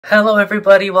Hello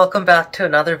everybody, welcome back to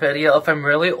another video. If I'm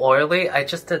really oily, I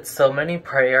just did so many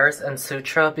prayers and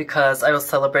sutra because I was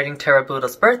celebrating Terra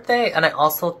Buddha's birthday, and I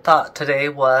also thought today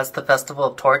was the Festival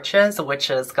of Torches, which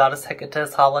is Goddess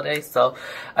Hecate's holiday, so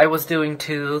I was doing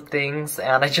two things,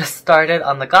 and I just started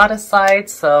on the goddess side,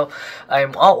 so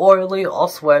I'm all oily, all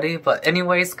sweaty, but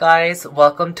anyways guys,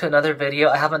 welcome to another video.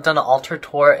 I haven't done an altar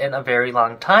tour in a very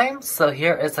long time, so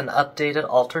here is an updated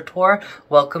altar tour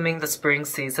welcoming the spring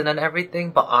season and everything,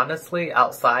 but honestly,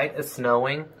 outside it's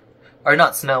snowing. Or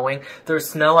not snowing. There's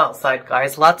snow outside,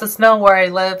 guys. Lots of snow where I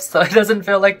live, so it doesn't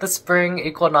feel like the spring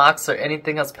equinox or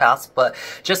anything has passed, but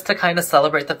just to kind of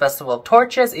celebrate the Festival of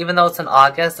Torches, even though it's in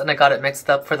August and I got it mixed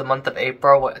up for the month of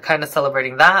April, kind of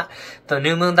celebrating that. The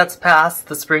new moon that's passed,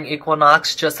 the spring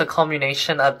equinox, just a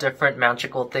culmination of different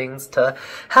magical things to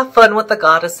have fun with the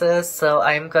goddesses, so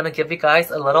I'm gonna give you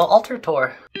guys a little altar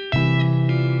tour.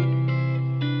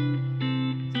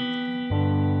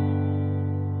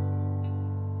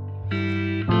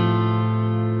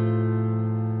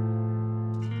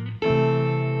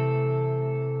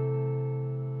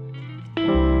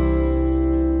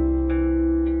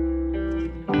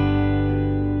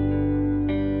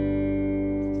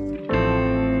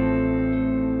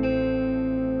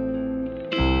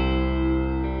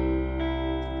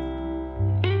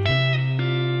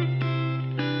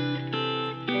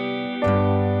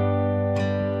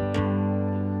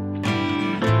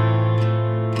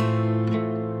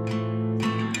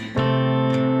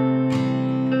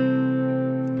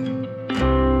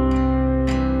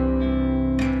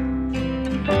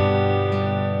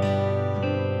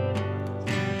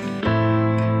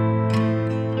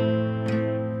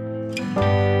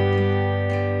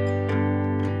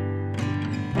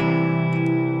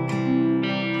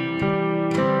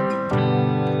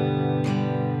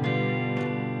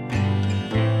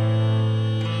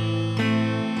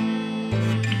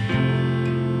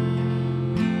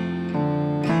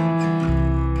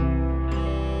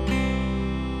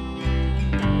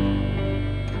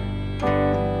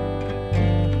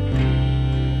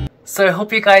 So I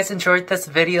hope you guys enjoyed this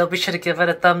video. Be sure to give it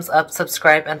a thumbs up,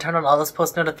 subscribe, and turn on all those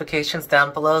post notifications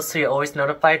down below so you're always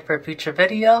notified for a future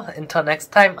video. Until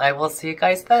next time, I will see you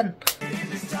guys then.